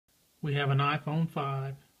We have an iPhone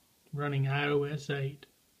 5 running iOS 8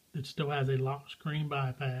 that still has a lock screen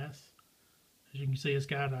bypass. As you can see, it's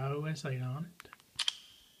got iOS 8 on it.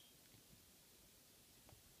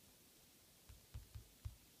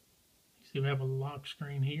 You see we have a lock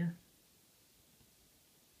screen here.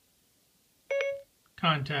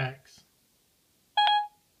 Contacts.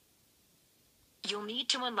 You'll need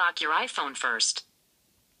to unlock your iPhone first.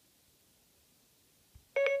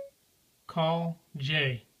 Call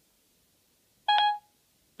J.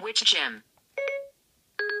 Which Jim?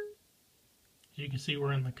 As you can see,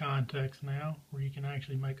 we're in the contacts now, where you can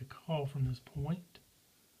actually make a call from this point.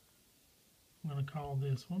 I'm going to call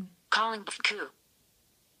this one. Calling Bfku.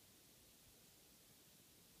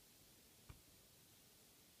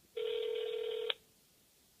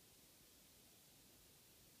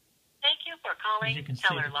 Thank you for calling. As you can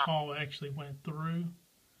see, the call actually went through,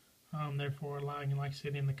 therefore allowing you, like I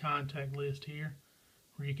said, in the contact list here,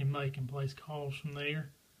 where you can make and place calls from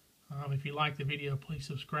there. If you like the video, please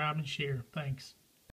subscribe and share. Thanks.